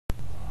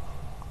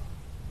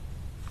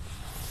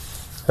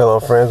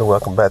Hello friends, and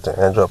welcome back to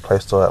Android Play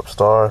Store App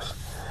Stars.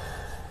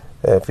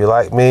 If you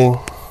like me,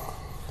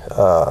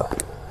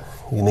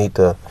 you need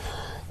to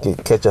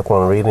catch up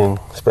on reading,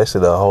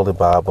 especially the Holy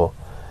Bible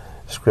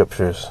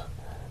scriptures.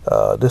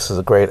 This is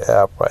a great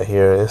app right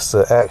here. It's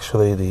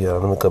actually the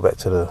let me go back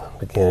to the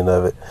beginning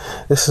of it.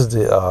 This is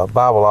the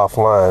Bible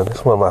Offline.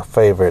 It's one of my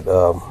favorite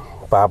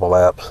Bible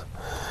apps.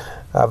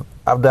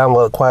 I've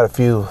downloaded quite a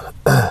few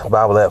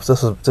Bible apps.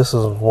 This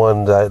is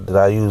one that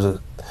I use it.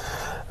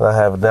 I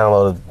have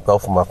downloaded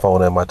both on my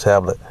phone and my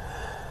tablet,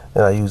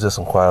 and I use this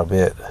one quite a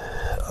bit.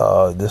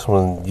 This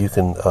one you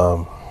can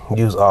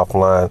use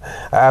offline.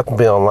 I have to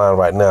be online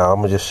right now.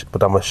 I'm gonna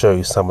show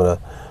you some of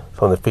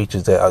the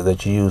features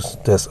that you use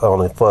that's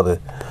only for the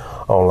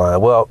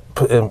online. Well,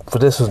 for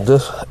this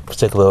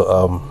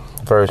particular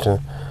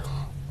version,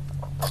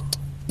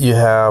 you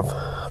have,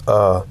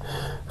 of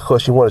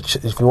course, if you want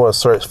to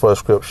search for a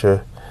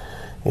scripture,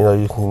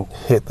 you can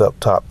hit the up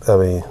top. Let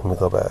me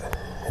go back.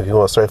 If you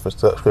want to search for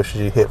scriptures,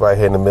 you hit right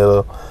here in the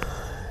middle,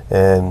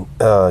 and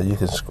you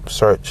can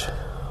search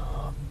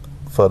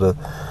for the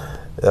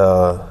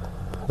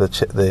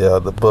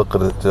book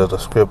of the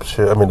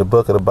scripture. The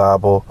book of the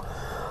Bible.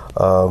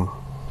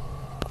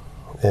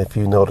 If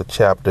you know the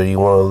chapter you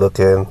want to look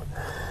in,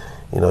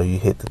 you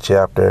hit the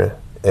chapter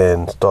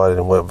and start it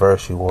in what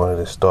verse you wanted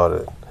to start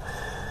it.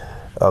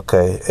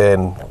 Okay,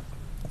 and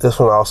this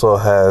one also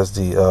has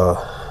the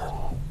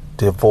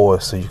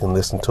voice, so you can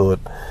listen to it.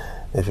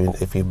 If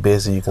you're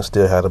busy, you can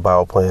still have the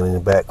Bible playing in the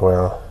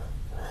background.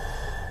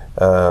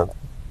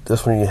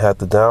 This one you have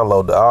to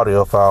download the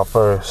audio file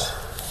first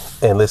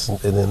and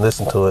then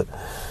listen to it.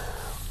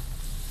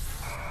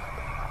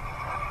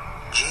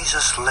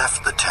 Jesus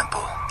left the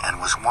temple and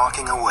was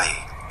walking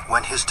away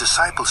when his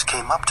disciples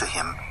came up to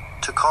him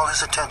to call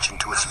his attention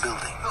to its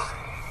building.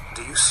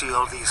 Do you see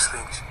all these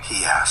things?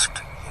 He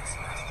asked.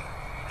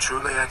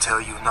 Truly I tell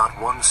you, not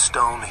one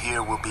stone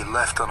here will be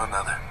left on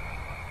another.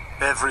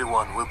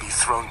 Everyone will be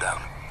thrown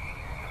down.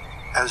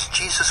 As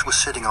Jesus was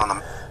sitting on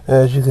the...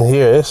 As you can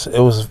hear, it's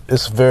not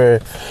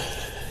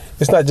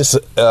just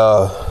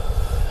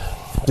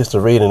a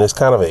reading. It's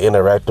kind of an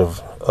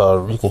interactive.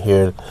 You can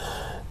hear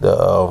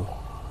the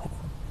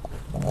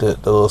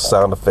little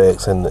sound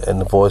effects and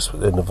the voice,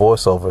 and the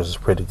voiceovers is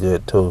pretty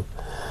good too.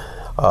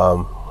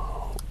 I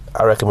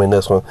recommend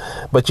this one.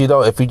 But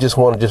if you just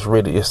want to just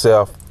read it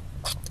yourself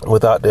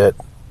without that,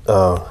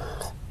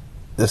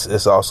 this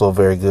is also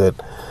very good.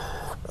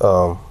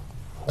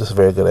 This is a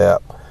very good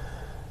app.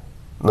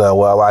 Now,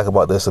 what I like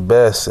about this the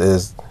best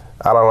is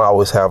I don't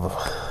always have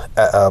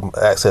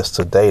access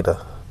to data.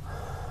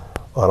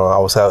 I don't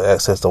always have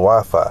access to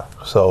Wi-Fi.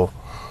 So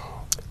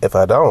if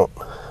I'm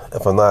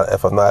not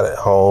at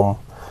home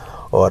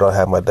or I don't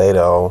have my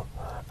data on,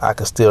 I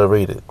can still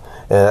read it.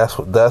 And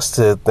that's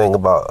the thing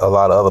about a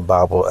lot of other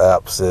Bible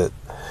apps, that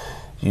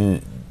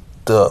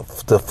to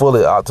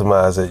fully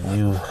optimize it,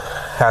 you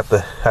have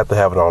to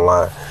have it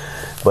online.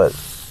 But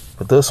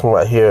this one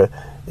right here,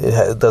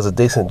 it does a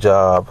decent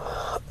job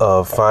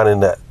of finding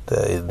the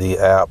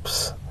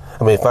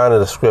finding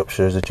the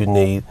scriptures that you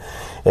need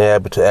and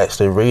able to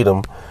actually read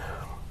them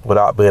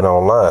without being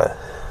online.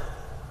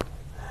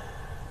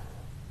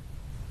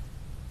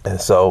 And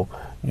so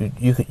you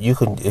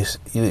can if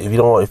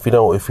you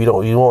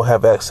won't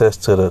have access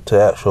to the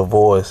actual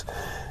voice,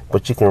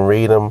 but you can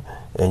read them,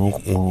 and you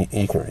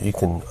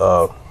can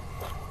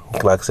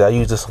like I said, I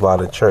use this a lot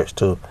in church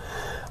too.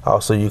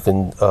 Also, you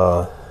can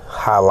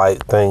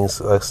highlight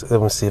things.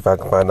 Let me see if I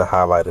can find a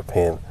highlighter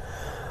pen.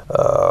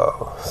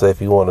 So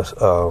if you want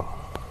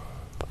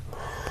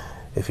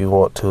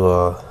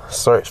to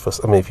search for,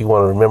 if you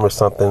want to remember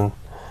something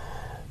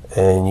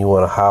and you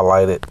want to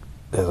highlight it,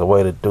 there's a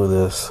way to do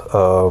this.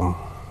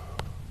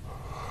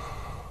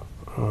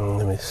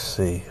 Let me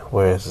see,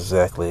 where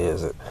exactly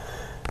is it?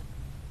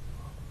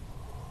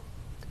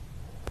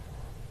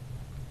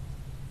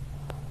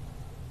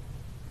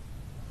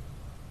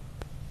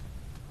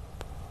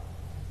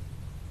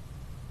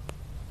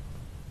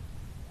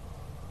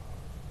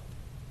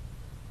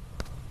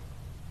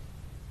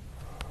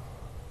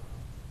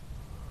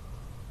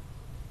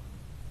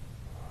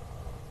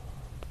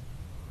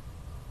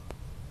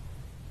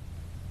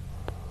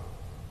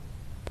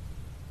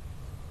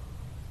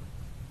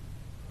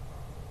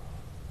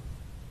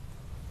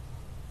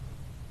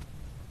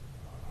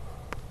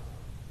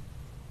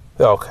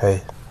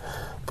 Okay,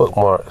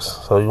 bookmarks.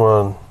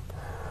 So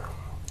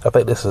I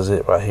think this is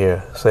it right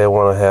here. Say I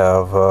want to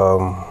have,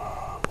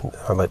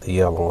 I like the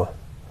yellow one.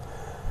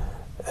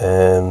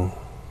 And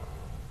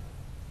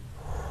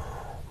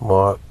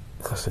mark,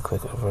 let's see,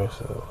 click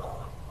reverse.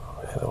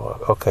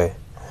 Okay,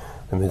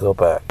 let me go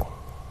back.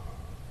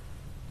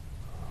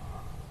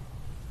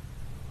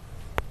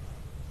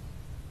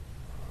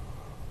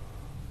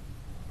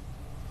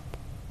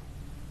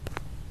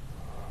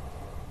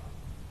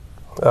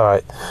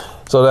 Alright,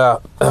 so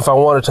now if I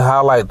wanted to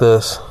highlight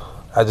this,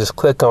 I just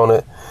click on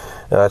it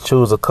and I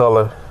choose a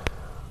color,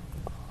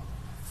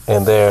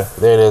 and there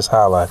it is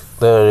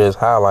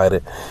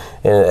highlighted,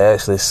 and it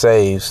actually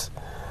saves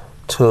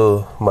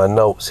to my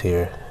notes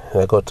here.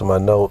 And I go to my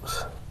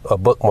notes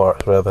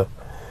bookmarks rather,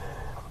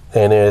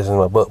 and there is in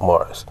my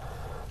bookmarks.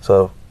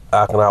 So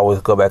I can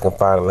always go back and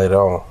find it later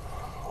on.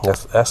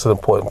 That's an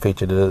important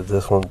feature that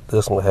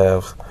this one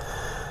has.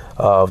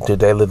 Your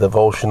daily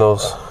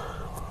devotionals,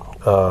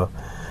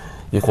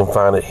 you can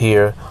find it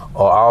here,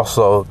 or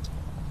also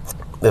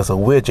there's a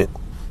widget.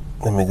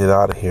 Let me get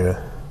out of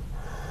here.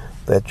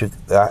 It's a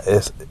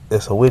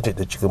widget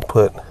that you can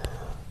put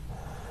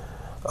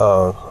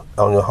on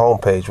your home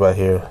page right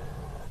here,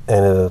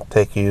 and it'll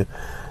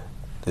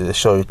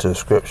show you to the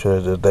scripture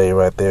of the day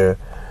right there.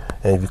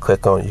 And if you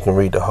click on it, you can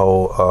read the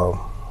whole.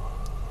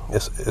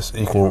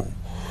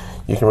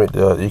 You can read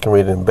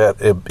it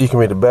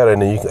better,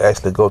 and then you can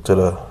actually go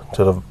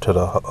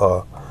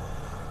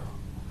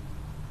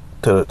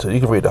you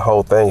can read the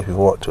whole thing if you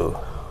want to.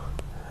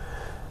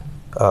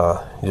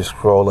 You just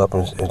scroll up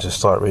and just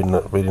start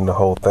reading the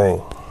whole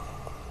thing.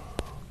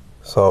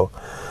 So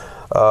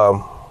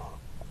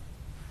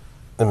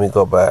let me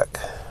go back.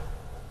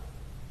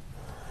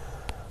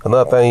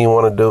 Another thing you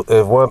want to do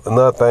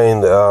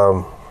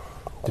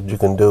that you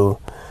can do,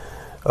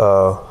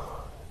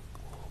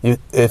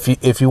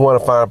 if you want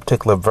to find a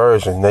particular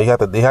version, now you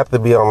have to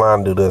be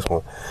online to do this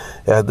one.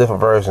 It has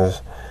different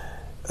versions.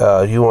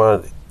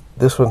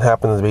 This one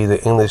happens to be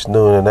the English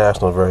New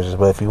International version,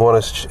 but if you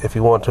want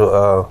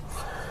to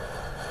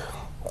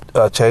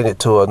change it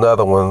to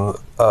another one,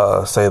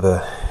 say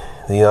the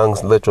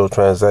Young's Literal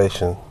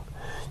Translation,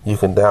 you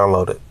can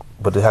download it,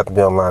 but they have to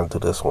be online to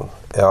do this one.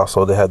 And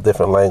also, they have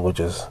different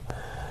languages,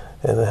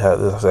 and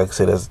like I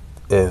said,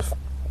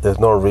 there's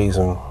no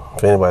reason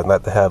for anybody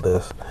not to have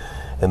this,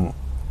 and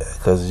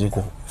because you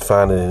can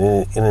find it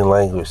in any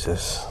language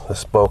that's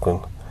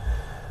spoken.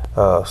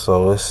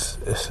 So it's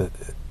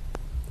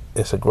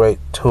a great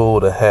tool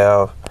to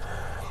have,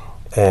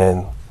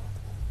 and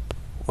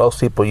most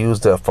people use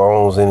their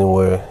phones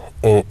anywhere,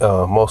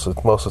 most of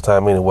the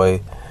time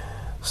anyway.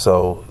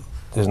 So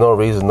there's no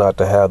reason not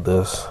to have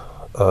this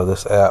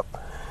app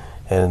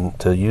and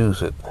to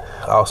use it.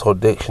 Also,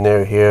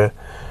 dictionary here,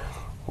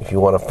 if you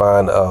want to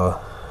find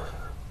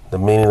the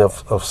meaning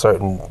of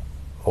certain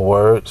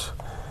words.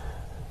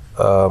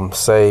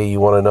 Say you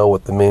want to know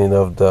what the meaning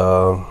of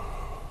a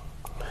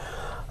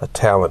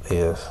talent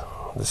is.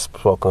 This is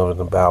spoken of in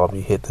the Bible.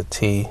 You hit the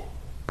T,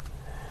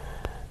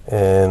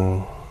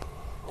 and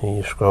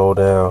you scroll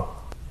down,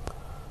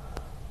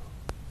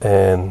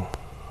 and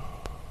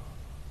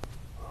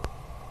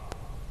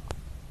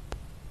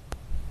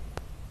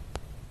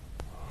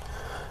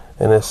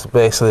it's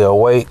basically a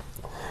weight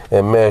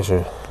and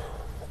measure,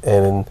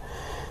 and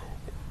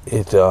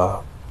it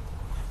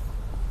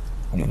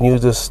you can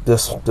use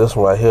this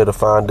one right here to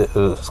find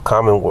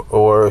common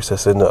words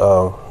that's in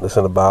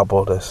the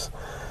Bible.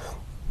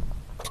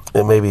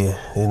 And maybe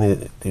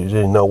you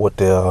didn't know what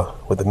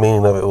the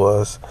meaning of it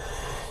was.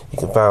 You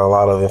can find a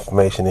lot of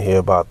information in here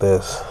about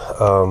this.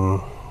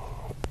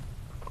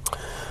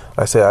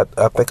 I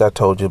think I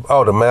told you.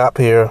 Oh, the map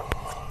here.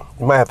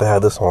 You might have to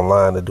have this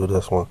online to do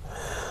this one.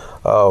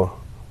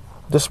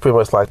 This is pretty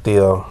much like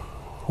you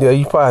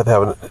probably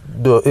have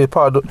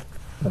to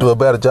do a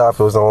better job if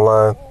it was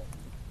online.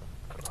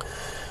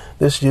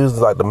 This uses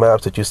like the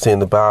maps that you see in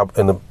the Bible,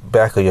 in the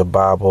back of your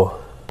Bible.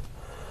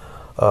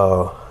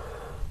 Let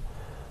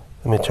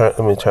me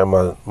turn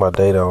my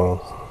data on.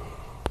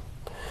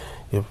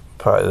 It'll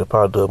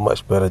probably do a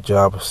much better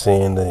job of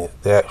seeing the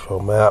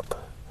actual map.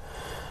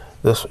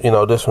 This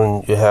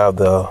one you have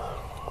the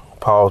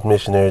Paul's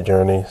missionary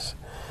journeys,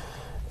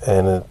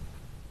 and of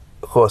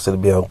course it'll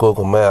be on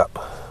Google Map.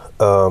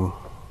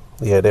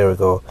 Yeah, there we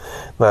go.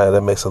 Now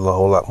that makes a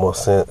whole lot more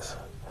sense.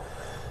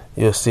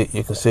 You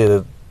can see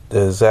the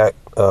exact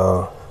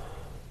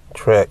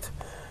trek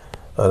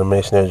of the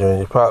missionary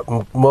journey.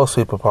 Most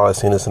people probably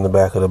seen this in the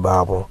back of the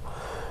Bible.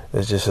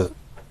 It's just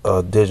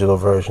a digital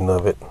version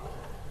of it.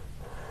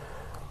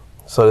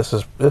 So this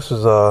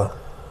is a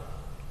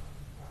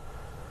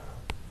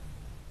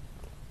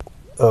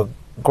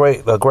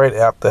great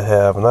app to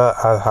have, and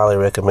I highly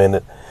recommend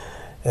it.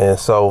 And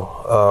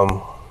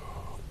so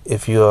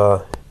if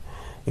you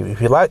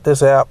like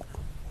this app,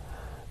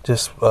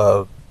 just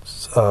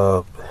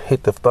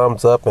hit the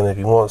thumbs up, and if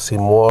you want to see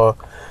more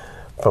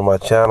from my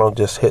channel,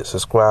 just hit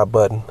subscribe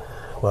button.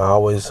 I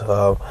always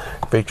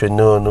feature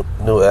new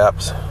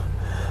apps.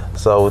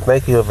 So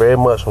thank you very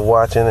much for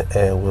watching,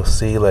 and we'll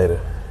see you later.